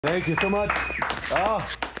Thank you so much. Oh,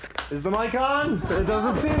 is the mic on? It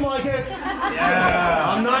doesn't seem like it. Yeah.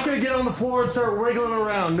 I'm not going to get on the floor and start wiggling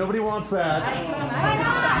around. Nobody wants that.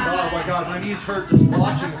 Oh my God, my knees hurt just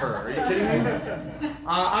watching her. Are you kidding me?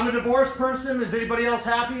 I'm a divorced person. Is anybody else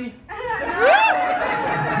happy?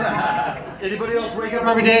 Anybody else wake up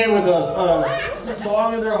every day with a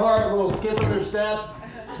song in their heart, a little skip in their step,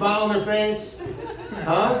 smile on their face?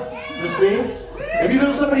 Huh? Just me? If you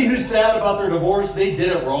know somebody who's sad about their divorce, they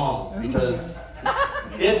did it wrong, because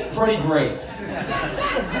it's pretty great.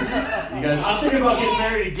 You guys, I'm thinking about getting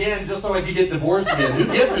married again just so I can get divorced again. Who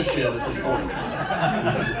gives a shit at this point?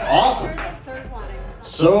 This is awesome.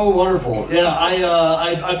 So wonderful. Yeah,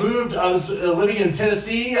 I moved. I was living in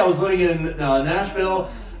Tennessee. I was living in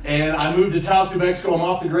Nashville, and I moved to Taos, New Mexico. I'm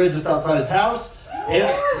off the grid just outside of Taos.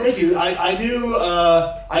 And thank you. I knew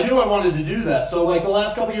I wanted to do that. So like the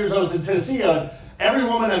last couple years I was in Tennessee, every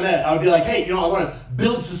woman I met, I would be like, hey, I want to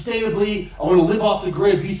build sustainably. I want to live off the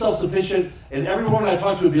grid, be self-sufficient. And every woman I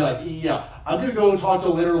talked to would be like, yeah, I'm going to go talk to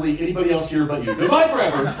literally anybody else here but you. Goodbye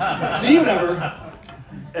forever. See you never.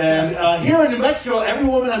 And here in New Mexico, every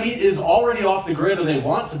woman I meet is already off the grid, or they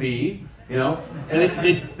want to be, And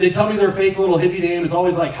they tell me their fake little hippie name. It's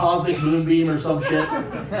always like Cosmic Moonbeam or some shit.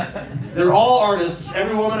 They're all artists.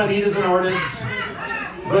 Every woman I meet is an artist.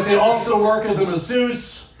 But they also work as a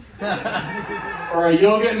masseuse, or a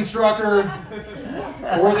yoga instructor,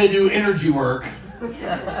 or they do energy work,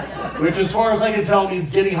 which as far as I can tell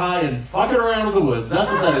means getting high and fucking around in the woods.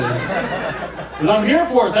 That's what that is. But I'm here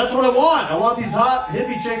for it. That's what I want. I want these hot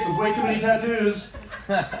hippie chicks with way too many tattoos.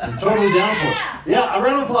 I'm totally down for it. Yeah, a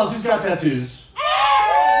round of applause. Who's got tattoos?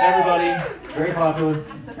 Everybody. Very popular.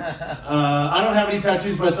 I don't have any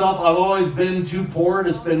tattoos myself. I've always been too poor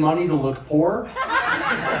to spend money to look poor.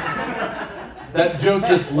 That joke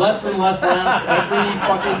gets less and less laughs every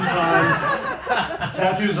fucking time.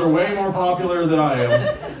 Tattoos are way more popular than I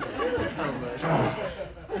am.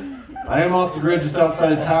 I am off the grid just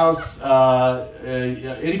outside of Taos.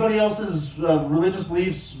 Anybody else's religious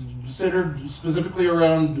beliefs centered specifically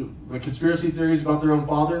around the conspiracy theories about their own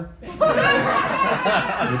father? Maybe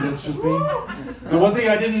that's just me. The one thing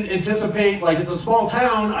I didn't anticipate, like it's a small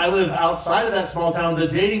town, I live outside of that small town, the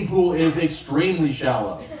dating pool is extremely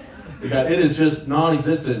shallow. It is just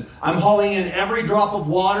non-existent. I'm hauling in every drop of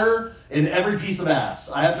water and every piece of ass.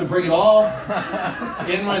 I have to bring it all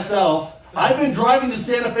in myself. I've been driving to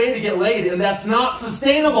Santa Fe to get laid, and that's not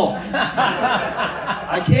sustainable.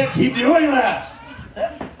 I can't keep doing that.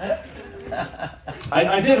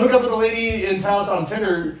 I did hook up with a lady in Taos on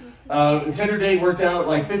Tinder. Tinder date worked out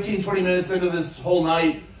like 15, 20 minutes into this whole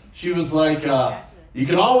night. She was like, you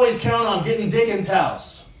can always count on getting dick in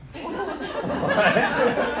Taos. I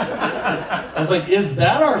was like, is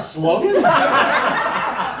that our slogan?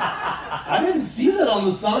 I didn't see that on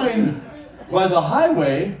the sign by the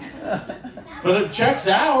highway, but it checks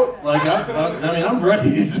out. Like, I'm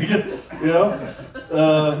ready to get,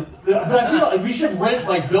 but I feel like we should rent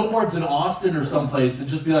like billboards in Austin or someplace and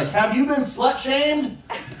just be like, have you been slut-shamed?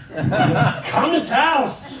 Come to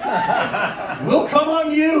Taos. We'll come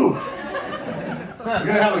on you. We're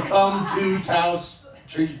going to have a come to Taos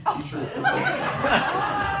t-shirt or something.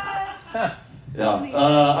 Yeah,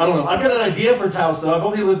 I don't know. I've got an idea for Taos, though. I've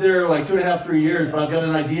only lived there like 2.5, 3 years, but I've got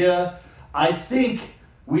an idea. I think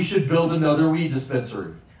we should build another weed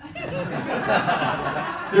dispensary.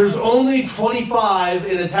 There's only 25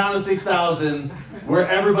 in a town of 6,000 where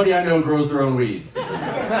everybody I know grows their own weed.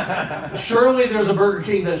 Surely there's a Burger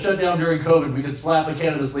King that shut down during COVID. We could slap a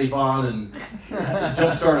cannabis leaf on and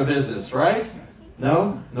jumpstart a business, right?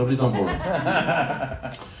 No? Nobody's on board.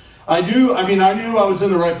 I knew I was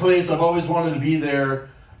in the right place. I've always wanted to be there.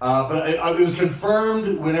 But it was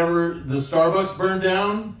confirmed whenever the Starbucks burned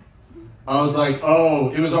down. I was like,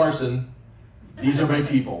 oh, it was arson. These are my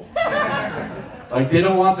people. Like, they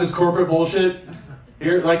don't want this corporate bullshit.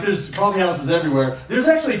 Here, like, there's coffee houses everywhere. There's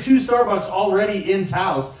actually 2 Starbucks already in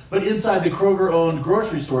Taos, but inside the Kroger-owned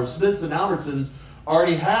grocery stores. Smith's and Albertsons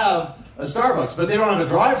already have a Starbucks, but they don't have a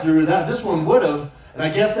drive-through. This one would have, and I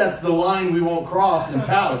guess that's the line we won't cross in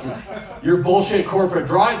Taos. Is your bullshit corporate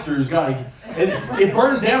drive-throughs got to. It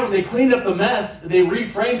burned down, and they cleaned up the mess. They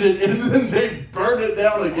reframed it, and then they burned it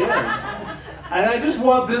down again. And I just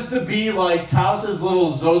want this to be like Taos's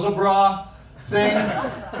little Zozabra thing,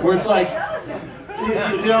 where it's like,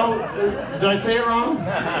 you know, did I say it wrong?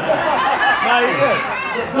 No, you did.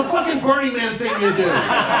 The fucking Burning Man thing you do.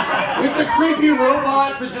 With the creepy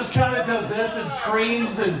robot that just kind of does this and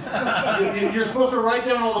screams, and you're supposed to write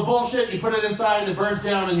down all the bullshit, you put it inside and it burns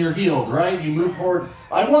down and you're healed, right? You move forward.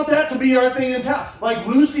 I want that to be our thing in town. Like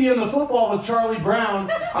Lucy in the football with Charlie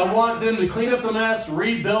Brown, I want them to clean up the mess,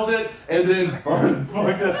 rebuild it, and then burn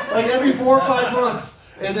like every 4 or 5 months,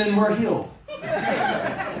 and then we're healed.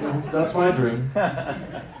 That's my dream. I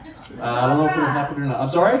don't know if it'll happen or not. I'm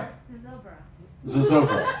sorry?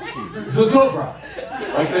 Zozobra. Zozobra.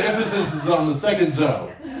 Like the emphasis is on the second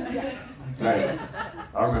zo. Right.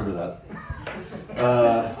 I'll remember that.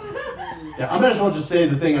 Yeah, I might as well just say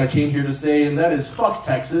the thing I came here to say, and that is fuck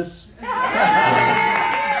Texas. I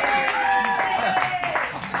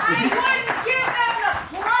wouldn't give them the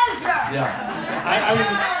pleasure. Yeah. I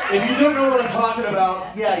mean, if you don't know what I'm talking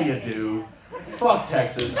about, yeah, you do. Fuck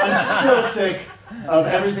Texas. I'm so sick of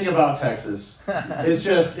everything about Texas.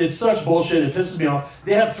 It's such bullshit. It pisses me off.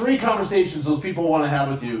 They have 3 conversations those people want to have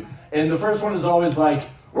with you. And the first one is always like,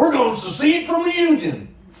 we're going to secede from the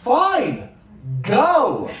Union. Fine.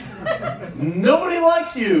 Go. Nobody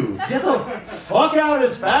likes you. Get the fuck out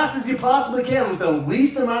as fast as you possibly can with the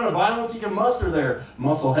least amount of violence you can muster there,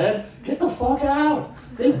 musclehead. Get the fuck out.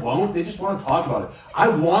 They won't. They just want to talk about it. I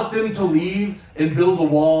want them to leave and build a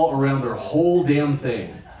wall around their whole damn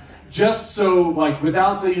thing. Just so, like,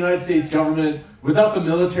 without the United States government, without the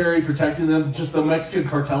military protecting them, just the Mexican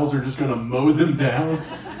cartels are just going to mow them down.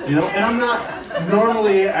 You know, and I'm not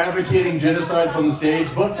normally advocating genocide from the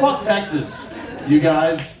stage, but fuck Texas, you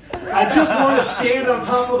guys. I just want to stand on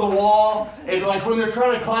top of the wall and, like, when they're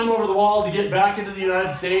trying to climb over the wall to get back into the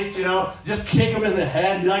United States, you know, just kick them in the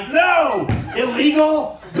head and be like, no,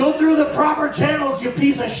 illegal, go through the proper channels, you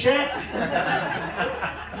piece of shit.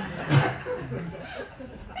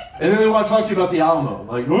 And then they want to talk to you about the Alamo.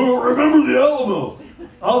 Like, oh, remember the Alamo.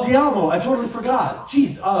 Oh, the Alamo, I totally forgot.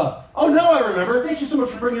 Jeez, oh, now I remember. Thank you so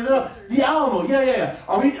much for bringing it up. The Alamo, yeah.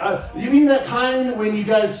 Are we, you mean that time when you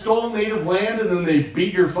guys stole native land and then they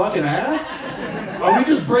beat your fucking ass? Are we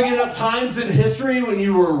just bringing up times in history when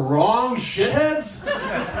you were wrong, shitheads?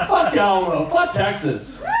 Fuck the Alamo, fuck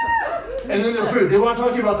Texas. And then their food. They want to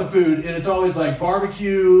talk to you about the food, and it's always like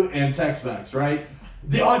barbecue and Tex-Mex, right?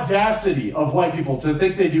 The audacity of white people to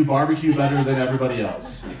think they do barbecue better than everybody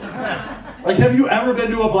else. Like, have you ever been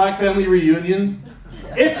to a black family reunion?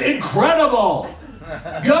 It's incredible!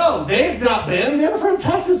 Go! They've not been. They're from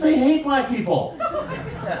Texas. They hate black people.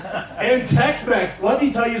 And Tex-Mex, let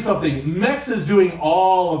me tell you something. Mex is doing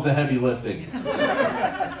all of the heavy lifting.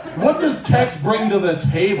 What does Tex bring to the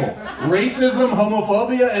table? Racism,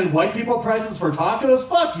 homophobia, and white people prices for tacos?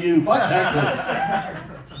 Fuck you. Fuck Texas.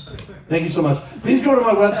 Thank you so much. Please go to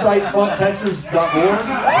my website, funktexas.org.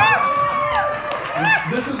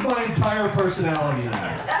 This is my entire personality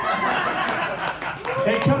now.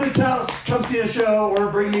 Hey, come to Taos, come see a show, or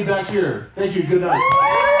bring me back here. Thank you. Good night.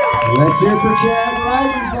 Let's hear it for Chad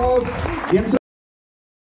Riden, folks.